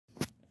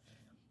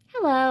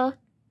Hello!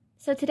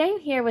 So today I'm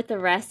here with the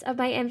rest of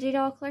my MG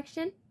doll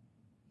collection.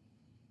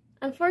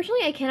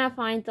 Unfortunately, I cannot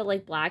find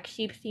the black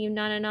sheep themed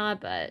na,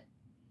 but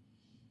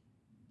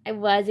I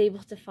was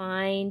able to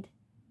find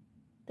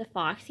the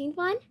fox themed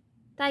one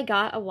that I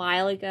got a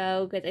while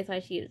ago because I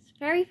thought she was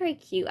very, very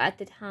cute at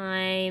the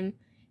time.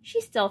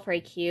 She's still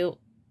very cute.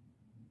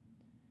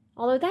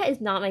 Although that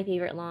is not my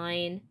favorite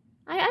line.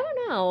 I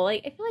don't know,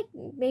 I feel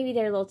like maybe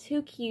they're a little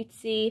too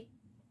cutesy.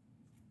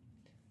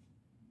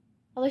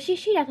 Although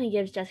she definitely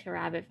gives Jessica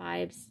Rabbit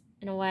vibes,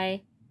 in a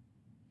way.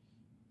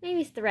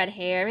 Maybe it's the red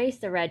hair, maybe it's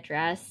the red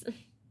dress.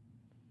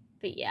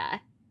 But yeah.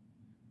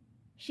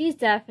 She's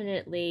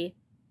definitely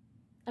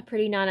a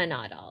pretty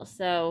na doll,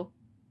 so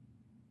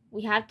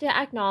we have to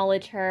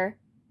acknowledge her.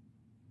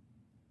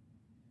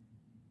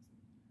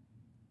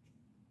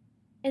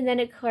 And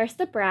then, of course,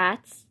 the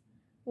brats.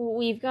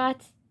 We've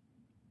got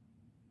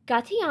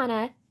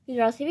Tiana, who's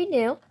relatively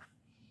new.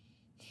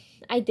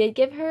 I did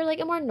give her,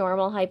 a more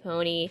normal high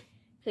pony.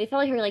 So I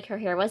felt like her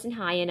hair wasn't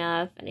high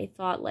enough, and I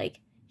thought,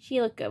 she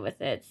looked good with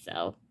it,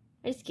 so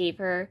I just gave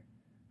her.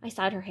 I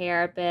styled her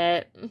hair a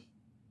bit.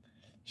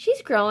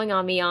 She's growing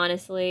on me,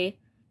 honestly.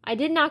 I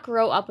did not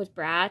grow up with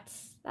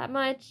brats that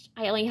much.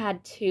 I only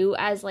had 2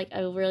 as,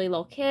 a really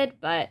little kid,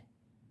 but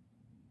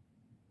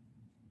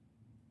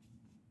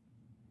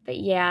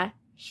yeah,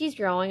 she's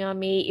growing on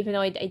me, even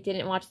though I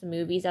didn't watch the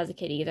movies as a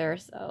kid either,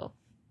 so.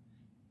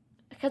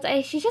 Because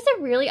she's just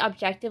a really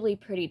objectively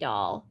pretty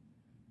doll.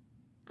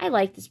 I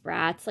like this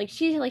Bratz.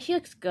 She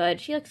looks good.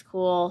 She looks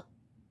cool.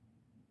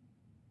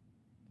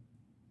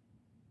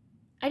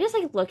 I just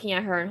like looking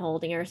at her and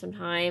holding her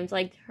sometimes.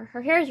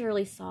 Her hair is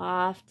really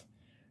soft.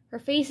 Her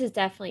face is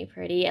definitely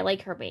pretty. I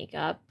like her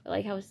makeup. I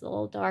like how it's a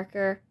little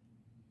darker.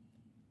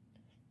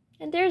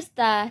 And there's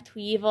the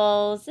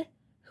Tweevils,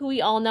 who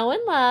we all know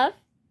and love,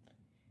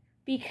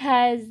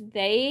 because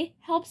they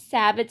helped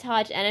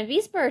sabotage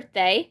NMV's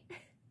birthday.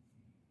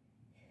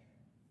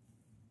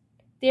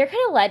 They're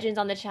kind of legends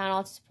on the channel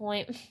at this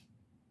point.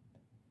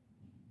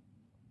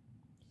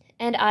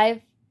 And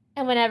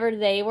whenever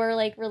they were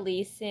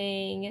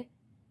releasing,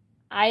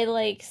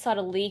 I saw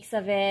the leaks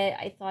of it.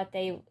 I thought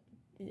it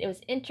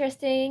was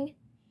interesting.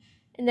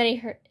 And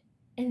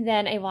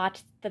then I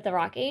watched the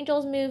Rock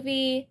Angels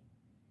movie.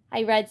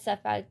 I read stuff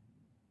about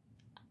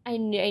I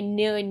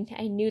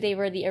knew they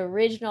were the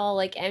original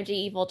MG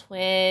Evil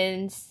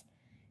twins.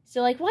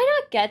 So why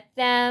not get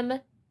them?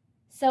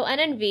 So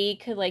NNV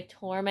could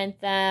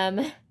torment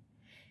them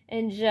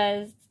and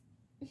just,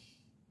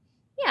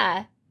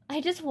 yeah.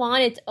 I just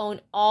wanted to own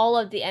all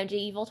of the MJ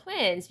Evil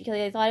twins because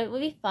I thought it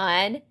would be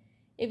fun.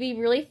 It'd be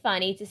really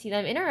funny to see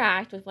them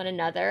interact with one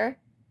another,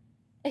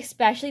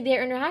 especially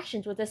their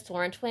interactions with the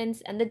Soren twins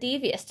and the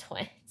Devious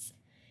twins,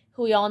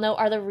 who we all know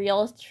are the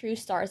real true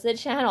stars of the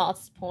channel at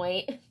this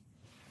point.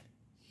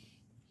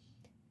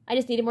 I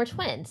just needed more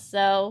twins,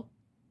 so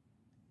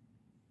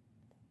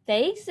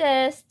they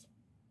exist.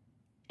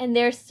 And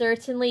they're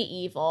certainly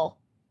evil.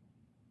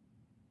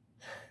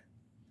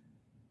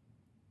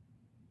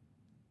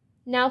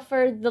 Now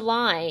for the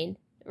line,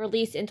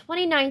 released in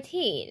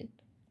 2019,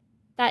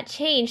 that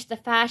changed the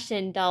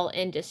fashion doll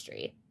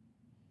industry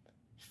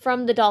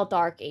from the doll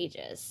dark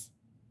ages.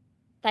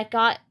 That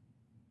got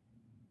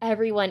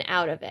everyone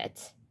out of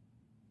it.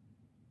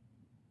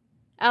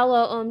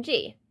 LOL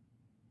OMG.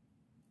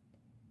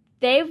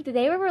 They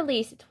were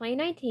released in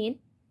 2019.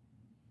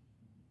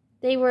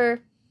 They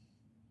were...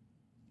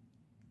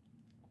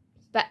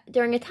 But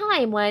during a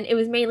time when it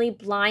was mainly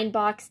blind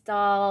box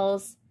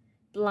dolls,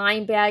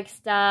 blind bag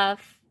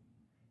stuff,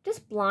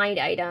 just blind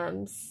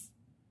items.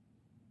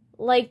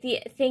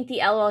 Think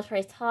the LOL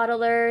Price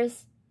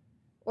toddlers,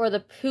 or the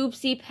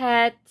Poopsie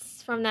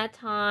pets from that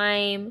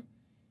time,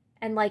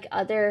 and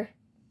a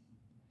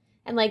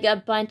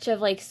bunch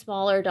of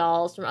smaller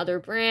dolls from other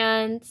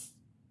brands.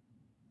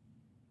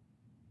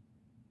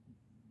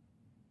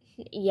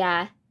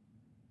 Yeah.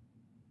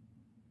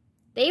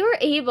 They were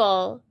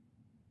able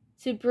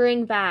to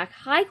bring back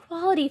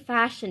high-quality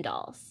fashion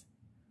dolls.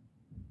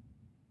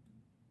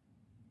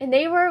 And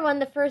they were one of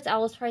the first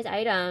LOL surprise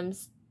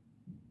items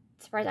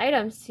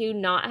to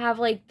not have,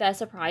 the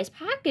surprise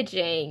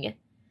packaging.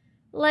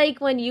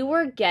 When you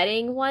were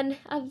getting one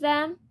of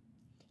them,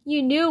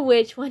 you knew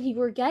which one you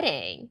were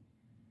getting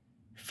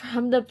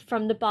from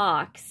the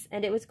box,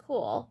 and it was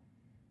cool.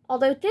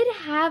 Although it did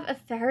have a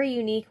very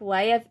unique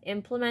way of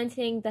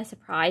implementing the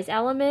surprise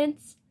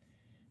elements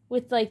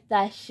with,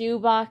 the shoe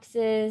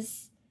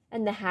boxes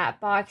and the hat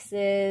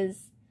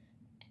boxes,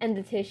 and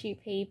the tissue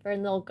paper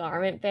and little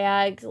garment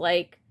bags.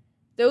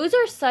 Those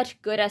are such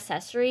good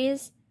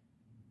accessories.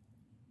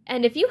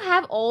 And if you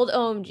have old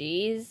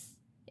OMGs,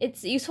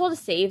 it's useful to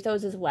save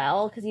those as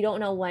well, because you don't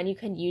know when you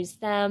can use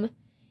them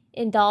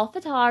in doll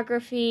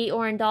photography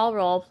or in doll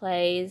role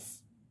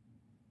plays.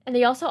 And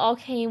they also all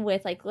came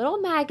with,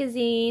 little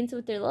magazines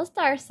with their little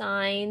star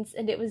signs,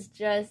 and it was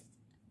just...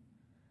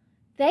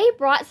 They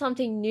brought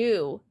something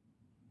new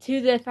to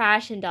the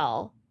fashion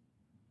doll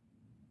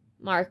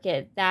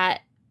market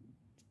that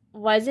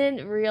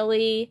wasn't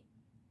really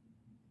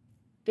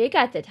big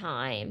at the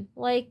time.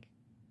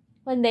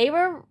 when they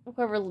were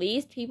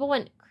released, people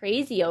went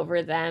crazy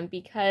over them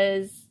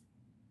because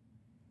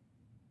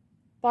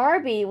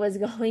Barbie was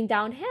going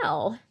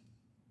downhill.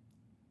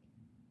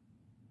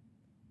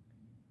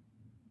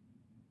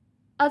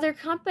 Other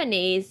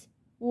companies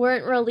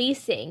weren't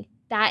releasing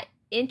that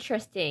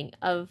interesting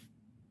of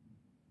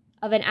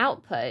an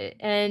output,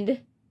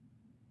 and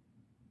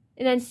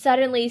then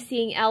suddenly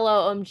seeing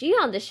LOL OMG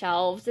on the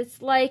shelves,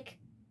 it's like,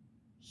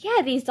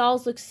 yeah, these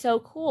dolls look so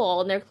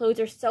cool and their clothes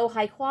are so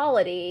high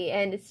quality,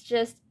 and it's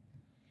just,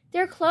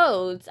 their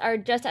clothes are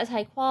just as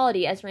high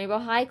quality as Rainbow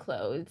High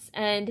clothes,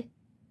 and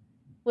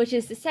which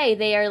is to say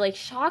they are like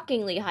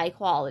shockingly high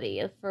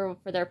quality for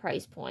their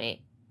price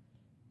point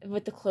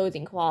with the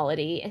clothing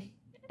quality,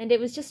 and it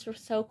was just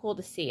so cool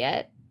to see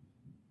it.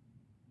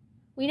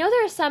 We know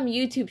there are some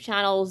YouTube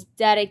channels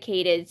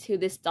dedicated to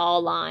this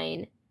doll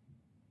line,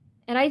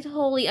 and I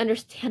totally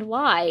understand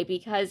why,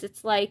 because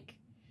it's like,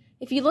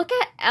 if you look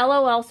at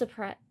LOL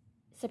Surprise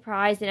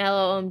and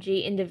LOL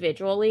OMG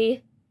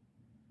individually,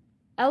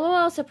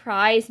 LOL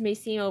Surprise may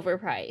seem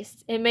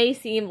overpriced. It may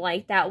seem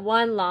like that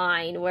one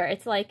line where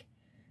it's like,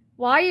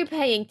 why are you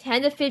paying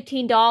 $10 to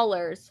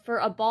 $15 for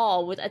a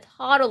ball with a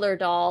toddler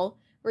doll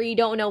where you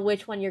don't know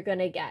which one you're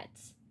gonna get?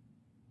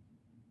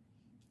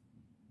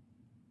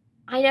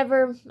 I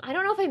don't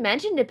know if I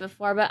mentioned it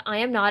before, but I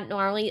am not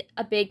normally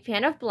a big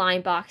fan of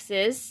blind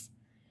boxes.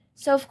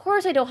 So of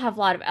course I don't have a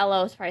lot of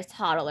LOL Surprise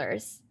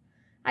toddlers.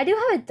 I do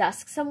have a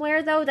desk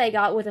somewhere though that I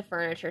got with a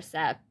furniture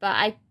set, but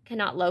I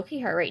cannot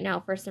locate her right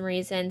now for some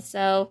reason,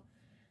 so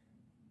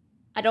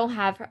I don't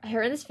have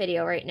her in this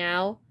video right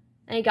now.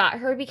 And I got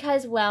her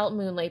because, well,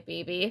 Moonlight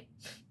Baby.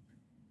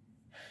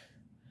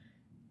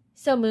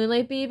 So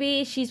Moonlight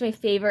Baby, she's my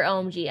favorite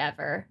OMG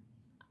ever.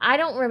 I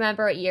don't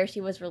remember what year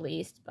she was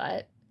released,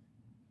 but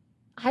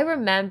I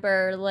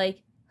remember,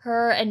 like,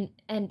 her and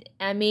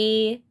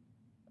Emmy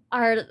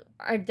are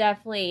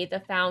definitely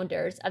the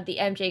founders of the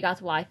MJ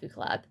Goth Waifu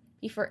Club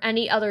before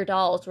any other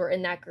dolls were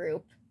in that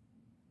group.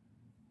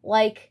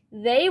 Like,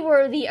 they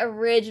were the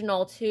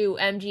original two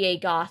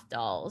MGA Goth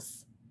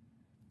dolls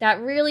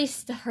that really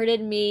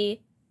started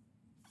me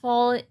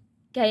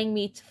getting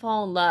me to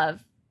fall in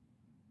love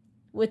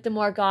with the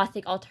more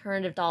gothic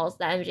alternative dolls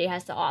that MJ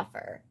has to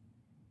offer.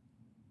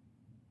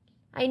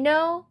 I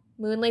know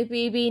Moonlight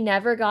Baby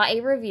never got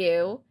a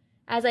review,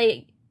 as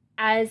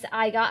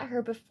I got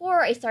her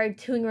before I started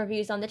doing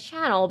reviews on the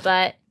channel,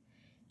 but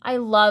I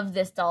love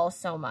this doll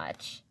so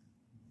much.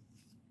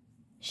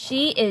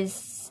 She is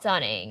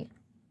stunning.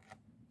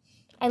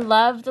 I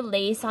love the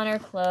lace on her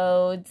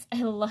clothes.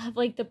 I love,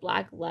 like, the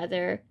black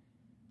leather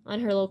on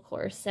her little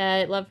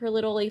corset. Love her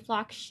little leaf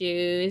lock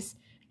shoes.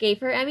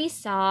 Gave her Emmy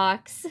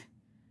socks.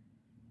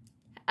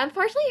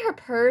 Unfortunately, her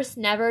purse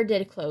never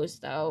did close,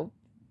 though.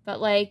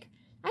 But, like,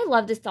 I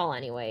love this doll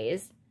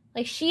anyways.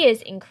 Like, she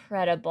is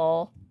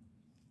incredible.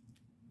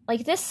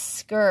 Like, this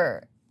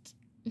skirt.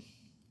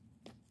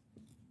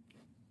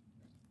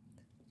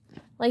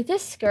 Like,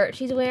 this skirt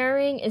she's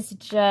wearing is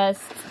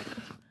just...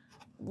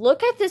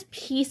 Look at this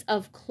piece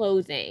of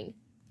clothing.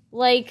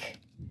 Like,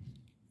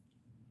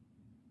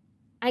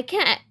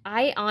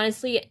 I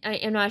honestly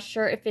am not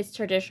sure if it's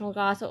traditional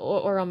goth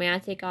or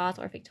romantic goth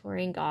or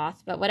Victorian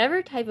goth, but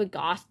whatever type of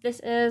goth this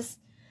is,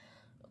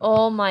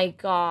 oh my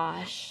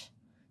gosh.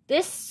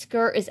 This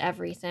skirt is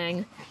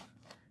everything.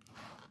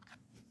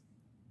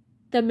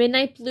 The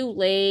midnight blue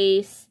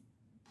lace,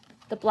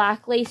 the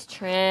black lace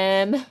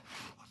trim,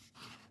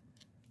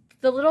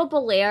 the little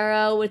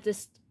bolero with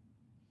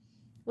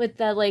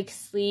the, like,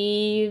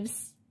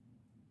 sleeves.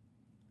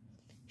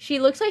 She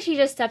looks like she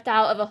just stepped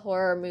out of a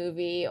horror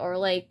movie or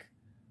like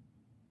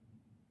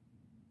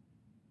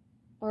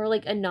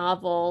a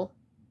novel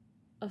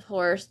of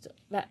horror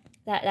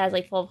that's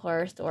like full of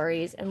horror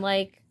stories. And,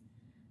 like,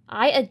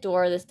 I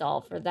adore this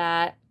doll for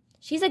that.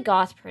 She's a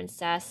goth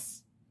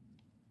princess,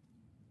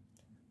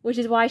 which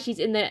is why she's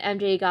in the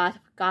MJ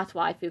Goth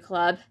Waifu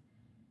Club,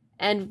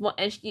 and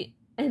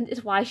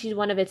it's why she's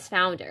one of its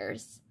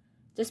founders.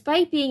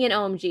 Despite being an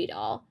OMG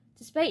doll,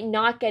 despite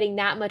not getting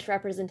that much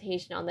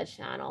representation on the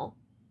channel,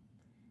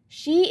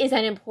 she is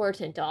an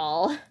important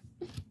doll.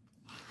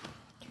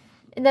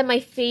 And then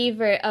my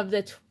favorite of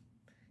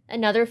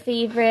another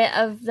favorite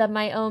of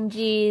my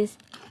OMGs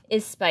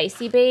is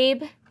Spicy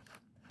Babe.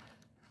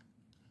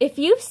 If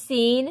you've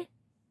seen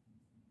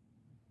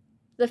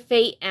the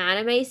Fate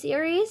anime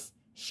series,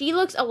 she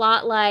looks a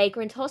lot like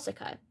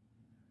Rintosaka.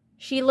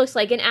 She looks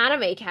like an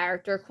anime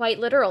character, quite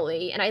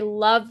literally, and I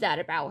love that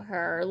about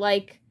her.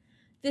 Like,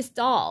 this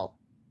doll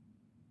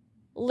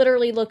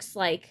literally looks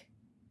like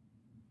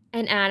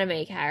an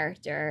anime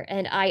character,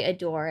 and I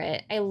adore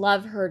it. I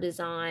love her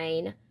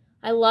design.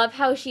 I love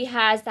how she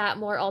has that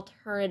more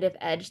alternative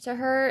edge to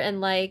her,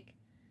 and, like,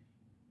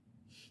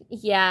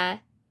 yeah,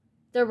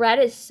 the red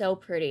is so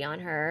pretty on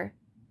her.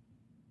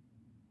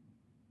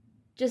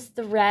 Just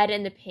the red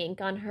and the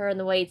pink on her and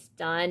the way it's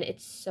done,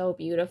 it's so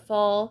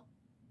beautiful.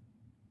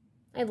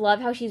 I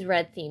love how she's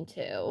red themed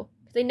too.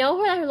 Because I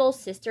know her little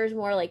sister is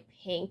more like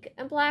pink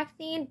and black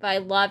themed, but I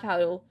love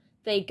how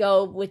they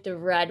go with the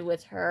red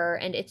with her,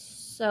 and it's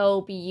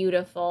so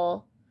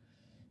beautiful.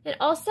 And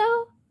also,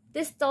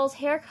 this doll's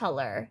hair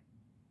color.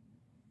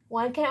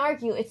 One can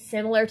argue it's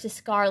similar to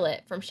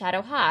Scarlet from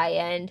Shadow High,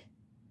 and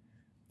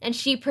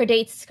she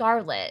predates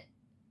Scarlet.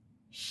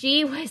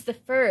 She was the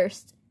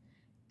first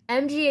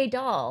MGA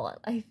doll,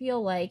 I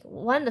feel like,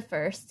 one of the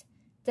first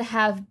to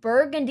have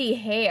burgundy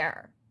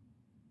hair.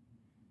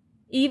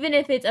 Even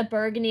if it's a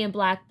burgundy and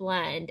black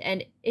blend,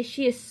 and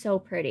she is so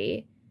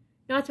pretty.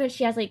 Not to mention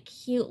she has, like,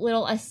 cute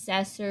little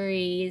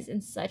accessories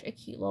and such a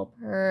cute little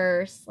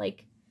purse.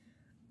 Like,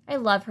 I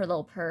love her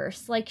little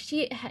purse. Like,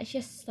 she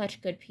has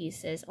such good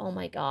pieces. Oh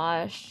my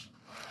gosh.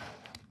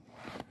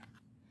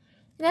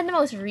 And then the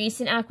most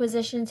recent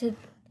acquisition to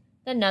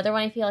another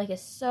one I feel like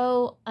is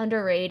so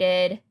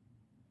underrated,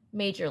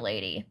 Major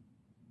Lady.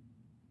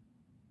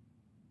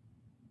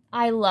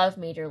 I love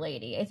Major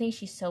Lady. I think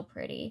she's so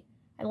pretty.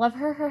 I love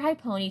her high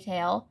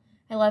ponytail.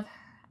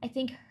 I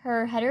think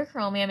her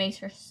heterochromia makes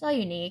her so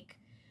unique.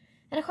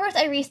 And of course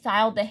I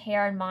restyled the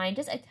hair in mine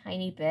just a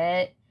tiny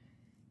bit,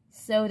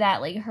 so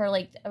that like her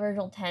like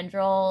original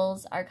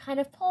tendrils are kind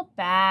of pulled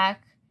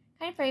back,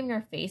 kind of framing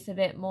her face a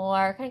bit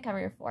more, kind of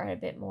covering her forehead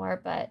a bit more,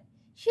 but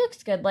she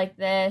looks good like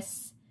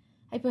this.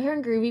 I put her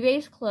in Groovy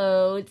Babe's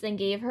clothes and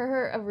gave her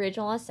her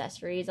original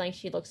accessories. Like,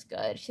 she looks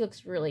good. She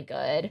looks really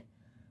good.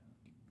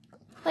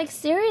 Like,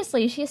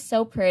 seriously, she's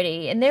so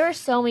pretty. And there were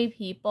so many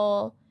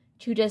people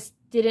who just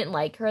didn't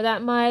like her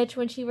that much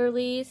when she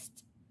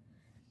released.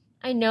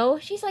 I know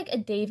she's like a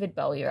David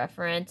Bowie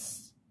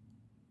reference,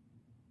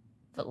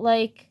 but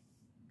like,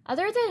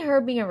 other than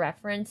her being a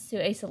reference to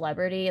a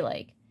celebrity,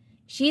 like,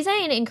 she's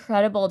an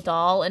incredible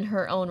doll in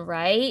her own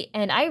right,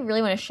 and I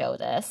really want to show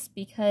this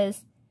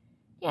because,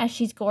 yeah,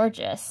 she's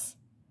gorgeous.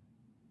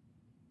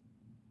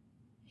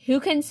 Who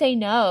can say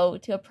no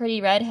to a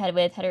pretty redhead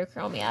with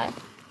heterochromia?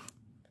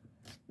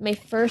 My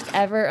first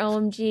ever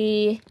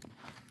OMG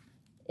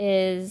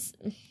is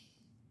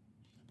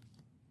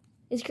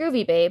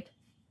Groovy Babe.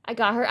 I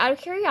got her out of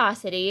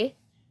curiosity.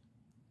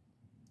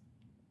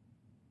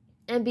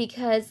 And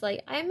because,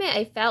 like, I admit,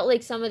 I felt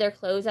like some of their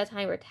clothes at the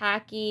time were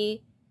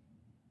tacky.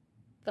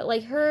 But,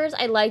 like, hers,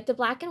 I liked the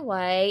black and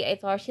white. I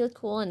thought she looked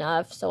cool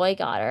enough, so I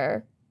got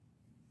her.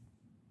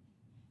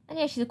 And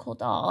yeah, she's a cool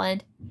doll.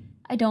 And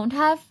I don't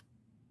have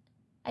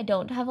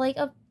like,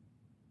 a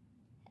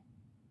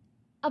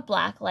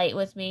black light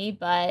with me,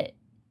 but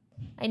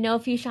I know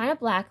if you shine a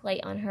black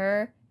light on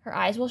her, her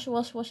eyes will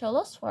show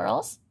those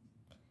swirls.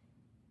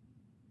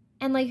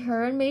 And, like,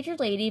 her and Major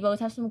Lady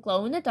both have some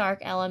glow-in-the-dark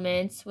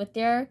elements with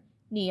their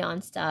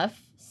neon stuff.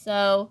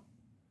 So,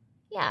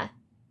 yeah.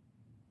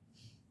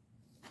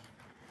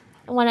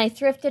 And one I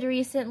thrifted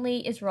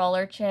recently is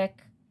Roller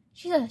Chick.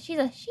 She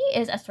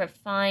is a thrift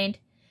find.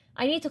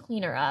 I need to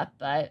clean her up,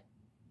 but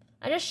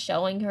I'm just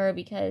showing her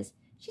because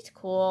she's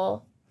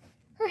cool.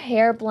 Her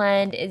hair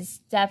blend is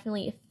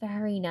definitely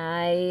very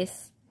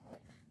nice.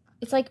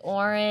 It's like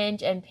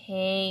orange and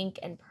pink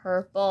and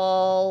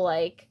purple,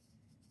 like,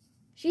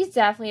 she's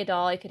definitely a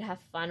doll I could have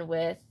fun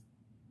with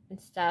and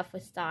stuff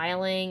with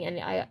styling,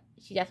 and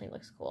she definitely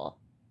looks cool.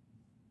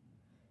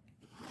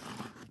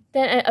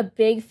 Then a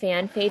big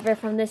fan favorite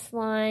from this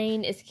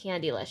line is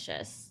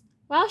Candylicious.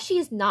 While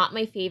she's not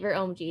my favorite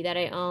OMG that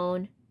I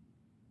own,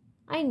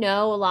 I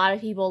know a lot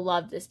of people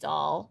love this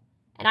doll,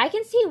 and I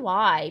can see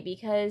why,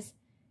 because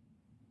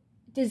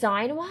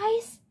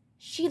design-wise,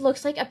 she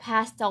looks like a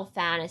pastel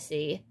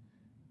fantasy.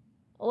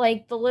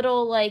 Like, the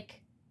little,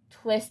 like,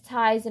 twist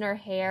ties in her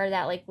hair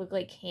that, like, look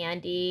like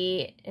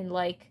candy, and,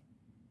 like,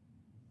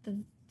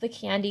 the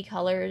candy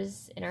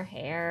colors in her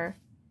hair.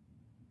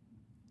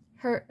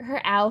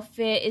 Her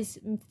outfit is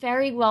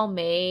very well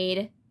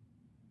made.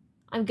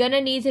 I'm gonna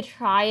need to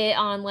try it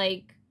on,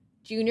 like,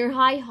 junior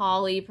high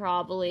Holly,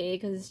 probably,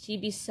 because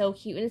she'd be so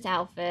cute in this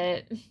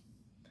outfit.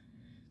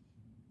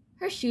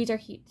 Her shoes are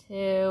cute,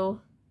 too.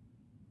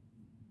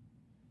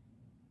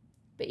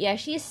 But yeah,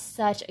 she is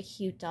such a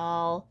cute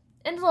doll.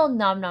 And the little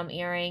num-num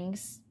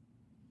earrings.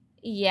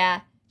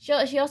 Yeah. She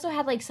also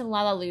had, like, some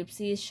Lala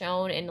Loopsies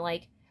shown in,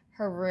 like,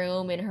 her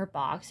room in her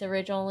box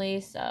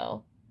originally,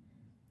 so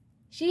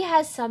she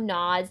has some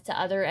nods to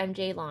other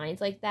MJ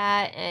lines like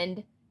that,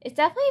 and it's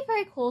definitely a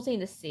very cool thing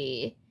to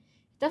see.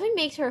 It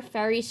definitely makes her a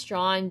very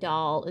strong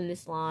doll in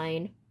this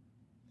line.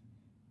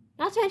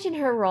 Not to mention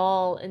her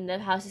role in the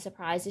House of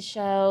Surprises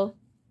show.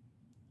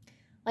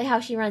 Like how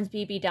she runs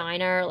BB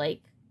Diner,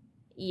 like,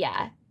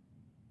 yeah.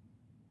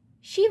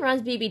 She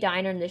runs BB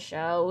Diner in the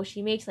show.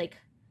 She makes, like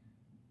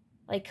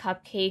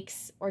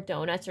cupcakes or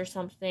donuts or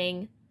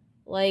something.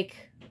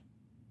 Like,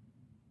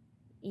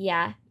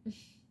 yeah.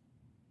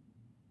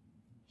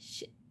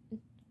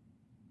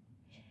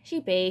 She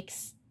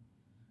bakes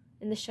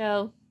in the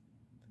show.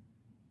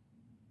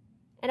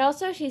 And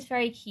also, she's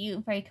very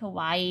cute, very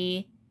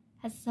kawaii.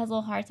 Has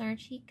little hearts on her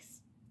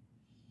cheeks.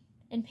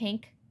 And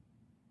pink.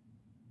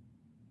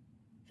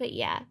 But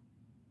yeah.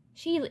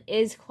 She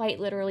is quite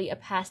literally a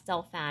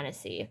pastel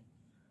fantasy.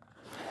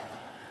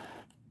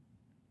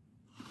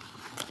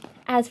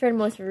 As for the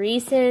most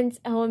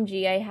recent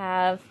OMG I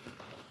have,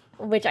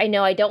 which I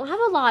know I don't have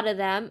a lot of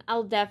them.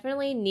 I'll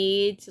definitely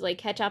need to like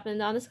catch up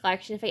on this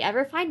collection if I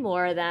ever find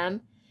more of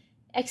them,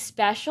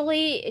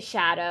 especially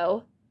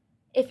Shadow.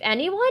 If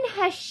anyone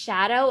has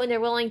Shadow and they're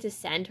willing to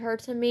send her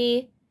to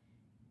me,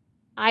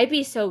 I'd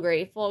be so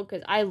grateful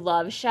because I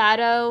love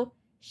Shadow.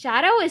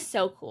 Shadow is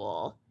so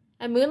cool.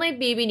 And Moonlight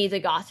BB needs a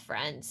goth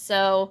friend,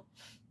 so...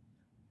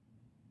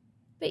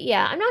 But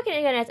yeah, I'm not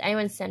going to ask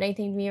anyone to send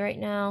anything to me right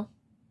now.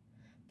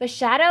 But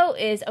Shadow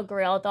is a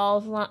grail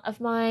doll of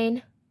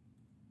mine.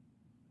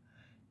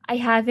 I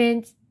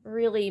haven't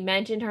really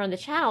mentioned her on the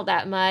channel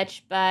that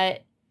much,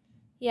 but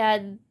yeah,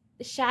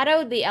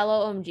 Shadow, the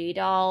LOL OMG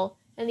doll,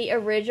 and the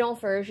original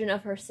version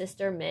of her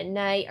sister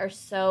Midnight are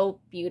so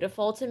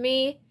beautiful to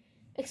me.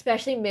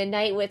 Especially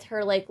Midnight with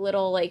her like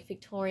little like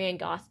Victorian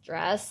goth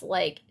dress.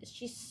 Like,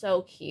 she's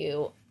so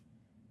cute.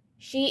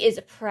 She is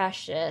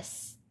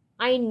precious.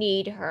 I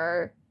need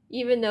her,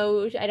 even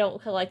though I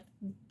don't collect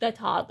the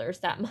toddlers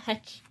that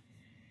much.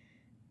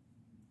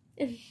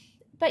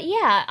 But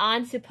yeah,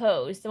 on to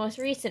Pose, the most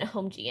recent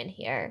OMG in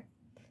here.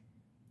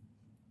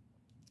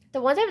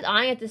 The ones I was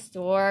eyeing at the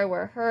store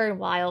were her and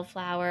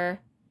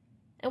Wildflower.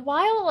 And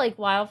while, like,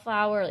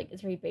 Wildflower, like,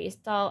 is her base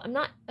doll, I'm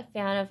not a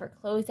fan of her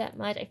clothes that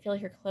much. I feel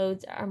like her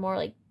clothes are more,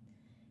 like,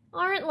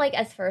 aren't, like,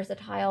 as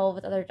versatile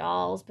with other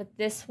dolls. But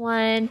this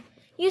one,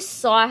 you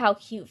saw how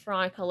cute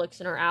Veronica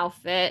looks in her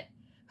outfit.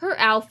 Her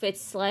outfit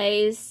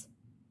slays.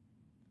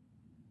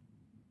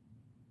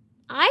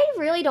 I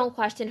really don't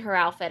question her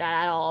outfit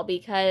at all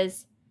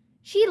because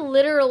she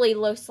literally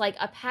looks like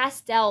a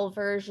pastel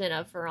version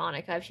of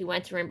Veronica if she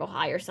went to Rainbow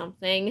High or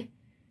something.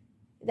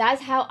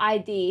 That's how I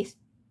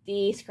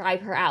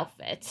describe her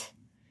outfit,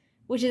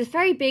 which is a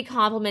very big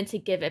compliment to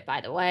give it, by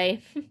the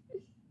way.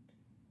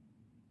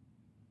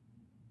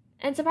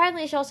 And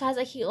surprisingly, she also has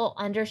a cute little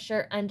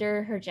undershirt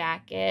under her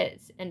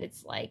jacket, and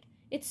it's like,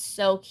 it's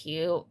so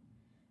cute.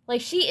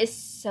 Like, she is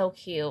so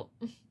cute.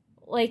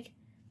 Like,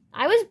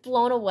 I was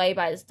blown away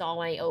by this doll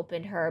when I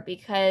opened her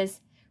because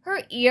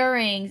her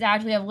earrings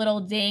actually have little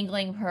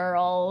dangling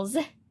pearls.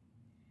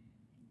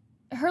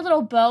 Her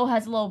little bow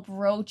has a little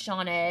brooch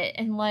on it,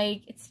 and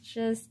like, it's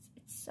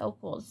so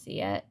cool to see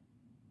it.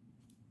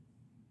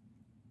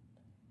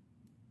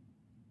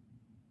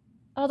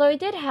 Although I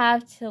did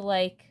have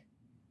to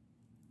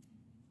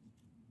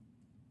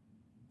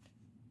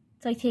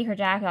take her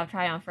jacket off,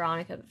 try it on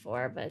Veronica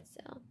before, but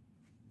still.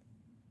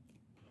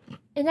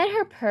 And then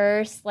her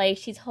purse, like,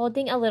 she's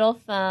holding a little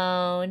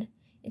phone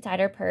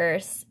inside her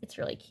purse. It's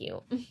really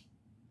cute.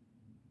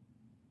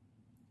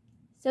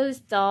 So this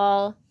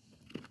doll,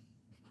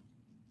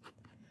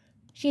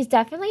 she's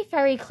definitely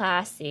very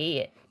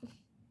classy.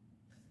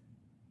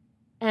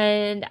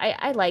 And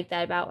I like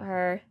that about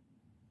her.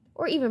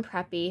 Or even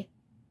preppy.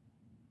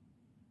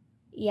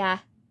 Yeah.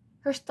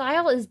 Her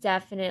style is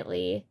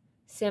definitely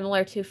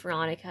similar to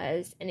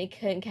Veronica's. And it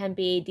can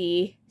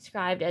be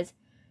described as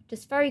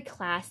just very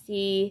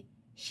classy.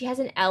 She has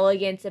an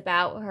elegance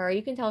about her.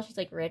 You can tell she's,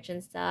 like, rich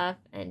and stuff.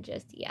 And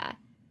just, yeah.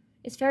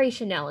 It's very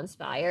Chanel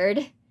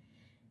inspired.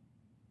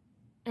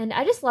 And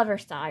I just love her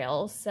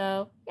style.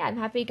 So, yeah, I'm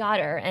happy I got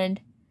her. And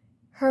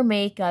her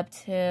makeup,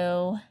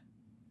 too.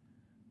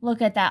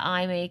 Look at that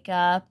eye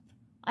makeup.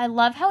 I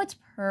love how it's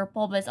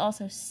purple, but it's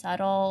also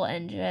subtle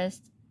and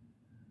just...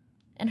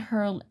 And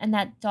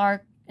that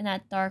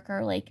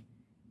darker, like,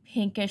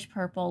 pinkish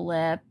purple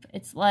lip.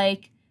 It's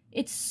like,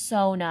 it's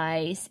so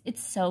nice.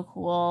 It's so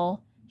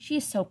cool.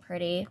 She's so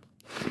pretty.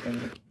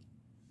 And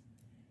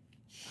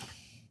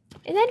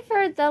then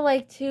for the,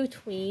 like, two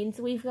tweens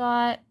we've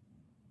got,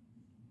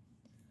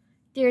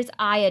 there's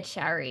Aya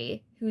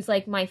Cherry, who's,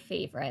 like, my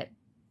favorite.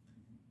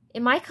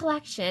 In my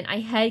collection,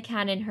 I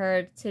headcanon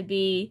her to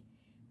be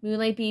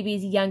Moonlight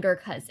BB's younger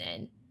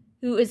cousin,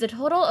 who is a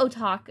total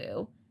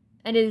otaku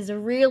and is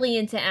really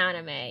into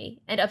anime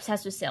and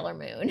obsessed with Sailor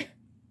Moon.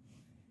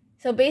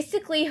 So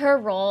basically her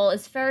role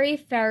is very,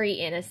 very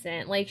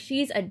innocent. Like,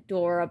 she's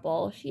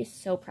adorable. She's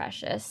so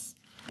precious.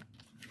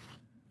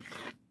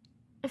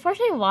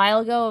 Unfortunately, a while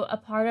ago, a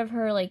part of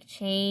her, like,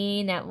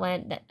 chain that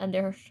went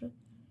under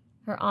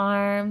her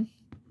arm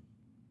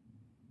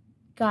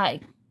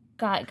got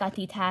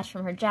detached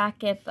from her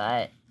jacket,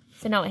 but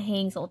so now it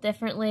hangs a little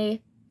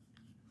differently.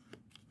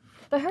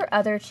 But her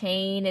other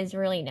chain is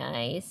really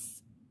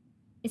nice.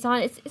 It's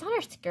on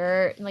her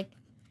skirt, and like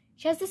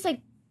she has this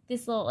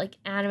little like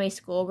anime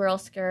schoolgirl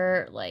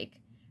skirt. Like,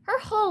 her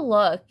whole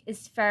look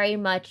is very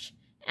much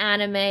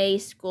anime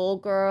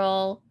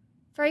schoolgirl,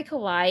 very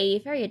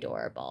kawaii, very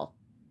adorable.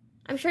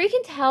 I'm sure you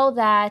can tell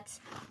that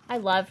I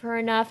love her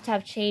enough to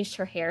have changed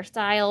her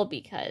hairstyle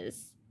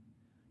because,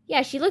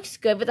 yeah, she looks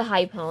good with a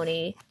high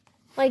pony.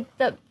 Like,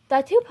 the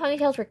two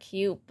ponytails were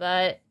cute,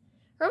 but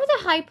her with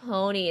a high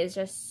pony is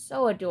just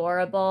so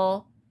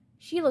adorable.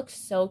 She looks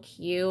so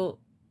cute,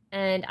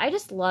 and I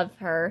just love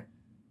her.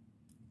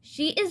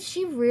 She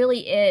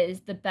really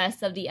is the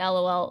best of the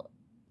LOL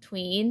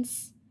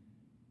tweens,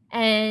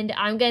 and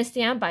I'm gonna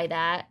stand by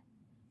that.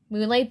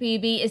 Moonlight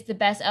BB is the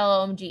best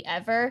LOL OMG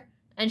ever,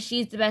 and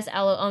she's the best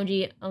LOL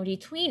OMG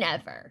tween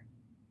ever.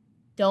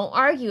 Don't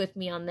argue with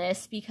me on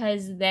this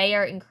because they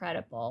are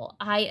incredible.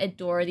 I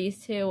adore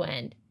these two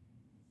and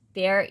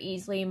they're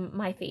easily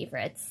my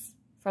favorites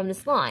from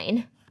this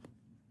line.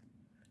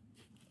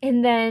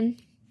 And then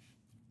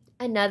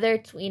another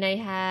tween I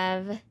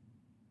have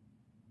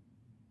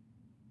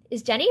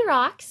is Jenny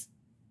Rocks.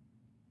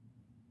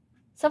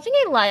 Something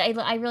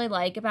I really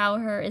like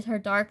about her is her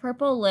dark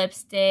purple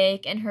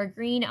lipstick and her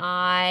green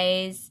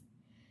eyes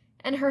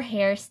and her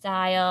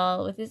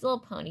hairstyle with these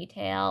little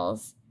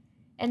ponytails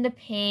and the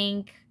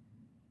pink,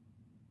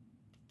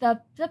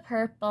 the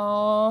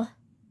purple,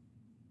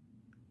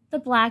 the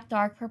black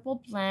dark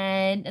purple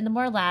blend, and the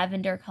more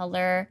lavender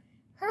color.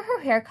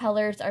 Her hair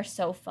colors are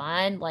so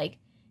fun. Like,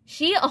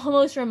 she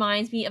almost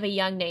reminds me of a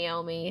young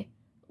Naomi.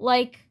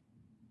 Like,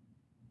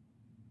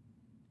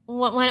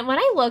 when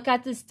I look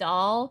at this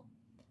doll,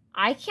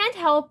 I can't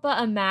help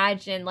but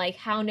imagine, like,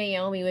 how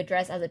Naomi would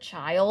dress as a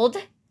child.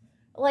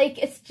 Like,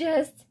 it's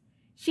just,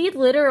 she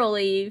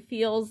literally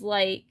feels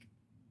like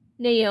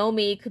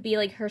Naomi could be,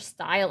 like, her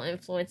style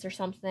influence or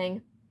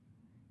something.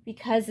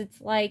 Because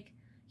it's, like,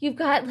 you've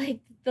got,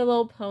 like, the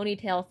little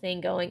ponytail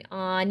thing going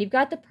on. You've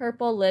got the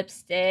purple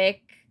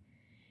lipstick.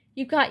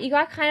 You got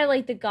kind of,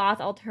 like, the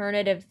goth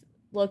alternative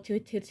look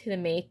to the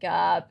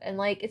makeup. And,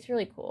 like, it's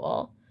really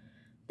cool.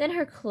 Then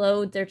her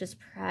clothes are just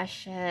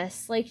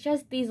precious. Like,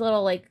 just these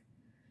little, like,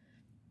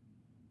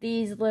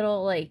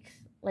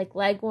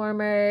 leg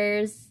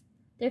warmers.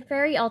 They're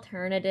very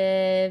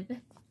alternative.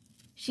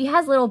 She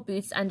has little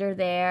boots under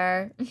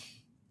there.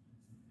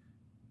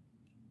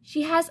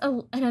 She has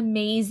an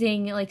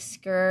amazing, like,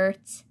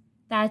 skirt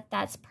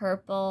that's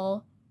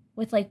purple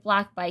with, like,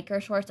 black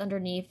biker shorts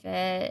underneath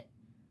it.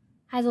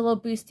 Has a little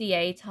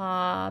bustier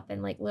top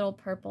and, like, little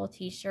purple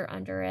t-shirt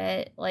under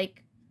it.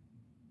 Like,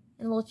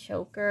 and a little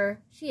choker.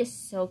 She is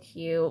so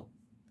cute.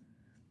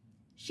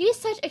 She is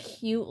such a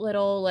cute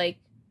little, like,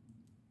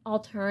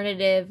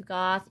 alternative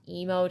goth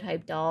emo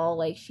type doll.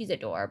 Like, she's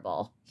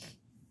adorable.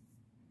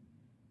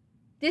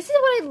 This is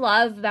what I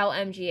love about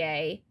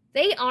MGA.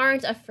 They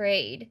aren't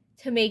afraid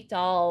to make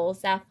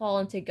dolls that fall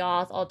into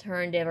goth,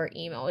 alternative, or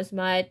emo as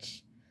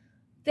much.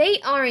 They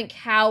aren't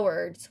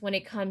cowards when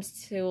it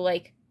comes to,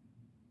 like,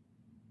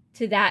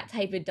 to that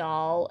type of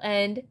doll.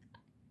 And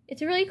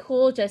it's really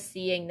cool just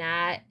seeing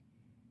that.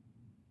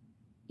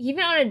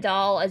 Even on a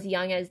doll as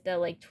young as the,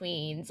 like,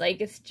 tweens.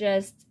 Like, it's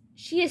just,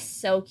 she is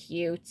so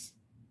cute.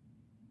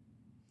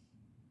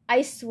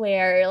 I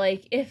swear,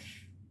 like, if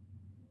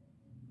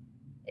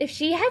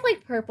she had,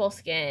 like, purple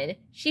skin,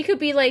 she could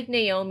be, like,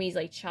 Naomi's,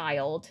 like,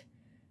 child.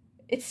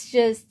 It's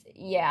just,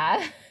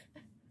 yeah.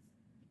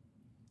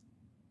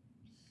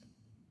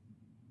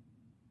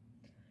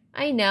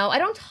 I know, I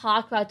don't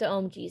talk about the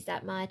OMGs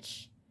that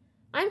much.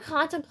 I'm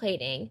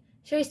contemplating.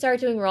 Should I start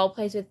doing role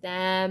plays with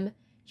them?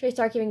 Should I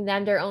start giving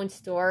them their own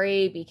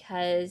story?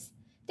 Because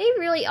they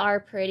really are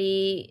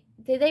pretty.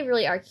 They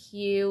really are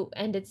cute.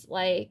 And it's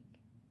like,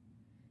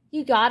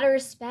 you gotta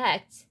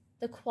respect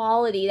the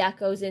quality that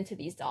goes into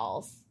these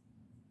dolls.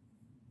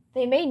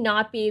 They may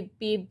not be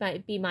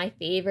my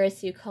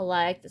favorites to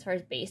collect as far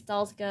as base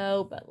dolls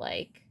go, but,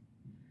 like,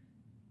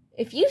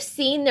 if you've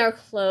seen their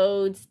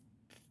clothes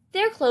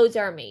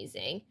are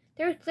amazing.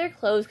 Their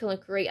clothes can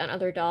look great on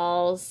other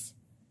dolls.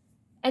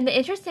 And the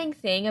interesting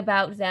thing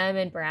about them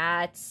and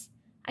Bratz,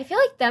 I feel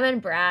like them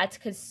and Bratz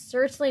could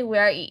certainly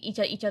wear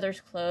each other's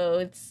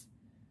clothes,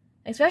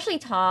 especially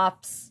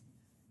tops,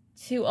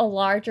 to a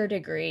larger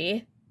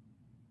degree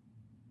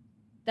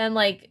than,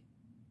 like,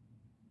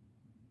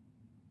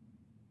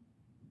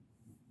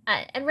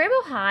 and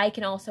Rainbow High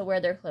can also wear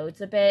their clothes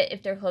a bit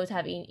if their clothes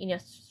have,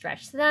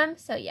 stretch to them.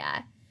 So,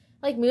 yeah.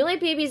 Like, Moonlight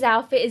Baby's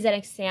outfit is an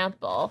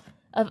example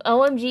of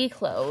OMG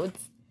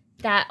clothes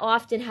that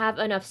often have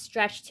enough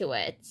stretch to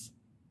it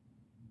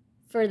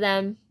for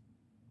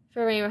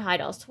Rainbow High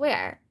dolls to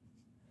wear.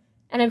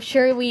 And I'm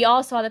sure we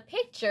all saw the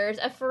pictures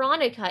of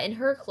Veronica in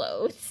her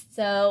clothes.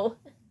 So,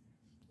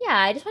 yeah,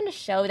 I just wanted to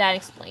show that and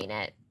explain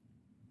it.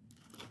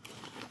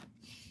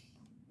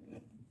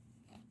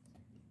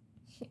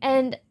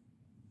 And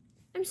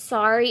I'm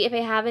sorry if I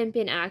haven't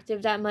been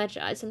active that much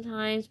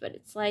sometimes, but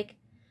it's like,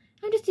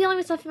 I'm just dealing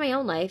with stuff in my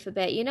own life a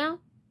bit, you know?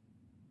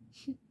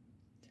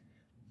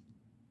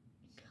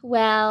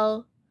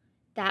 Well,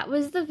 that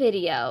was the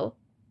video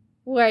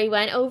where I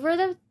went over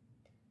the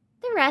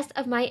rest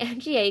of my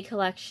MGA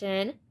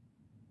collection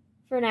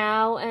for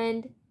now,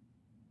 and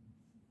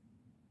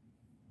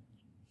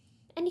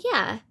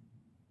yeah.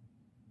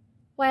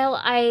 While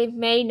I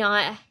may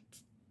not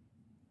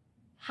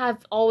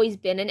have always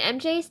been an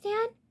MJ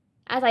stan,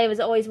 as I was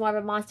always more of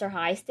a Monster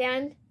High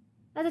stan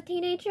as a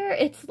teenager,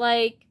 it's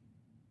like,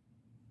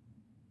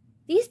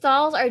 these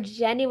dolls are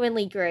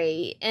genuinely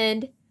great,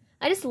 and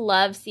I just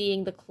love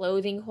seeing the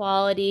clothing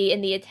quality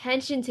and the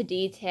attention to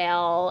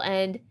detail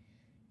and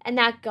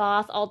that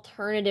goth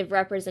alternative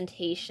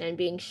representation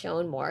being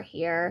shown more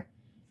here,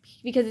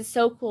 because it's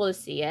so cool to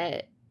see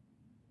it.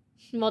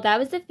 Well, that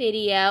was the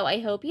video. I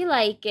hope you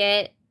like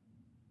it.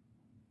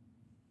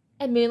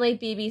 And Moonlight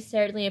Baby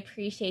certainly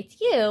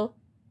appreciates you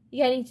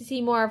getting to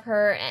see more of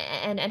her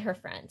and her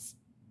friends.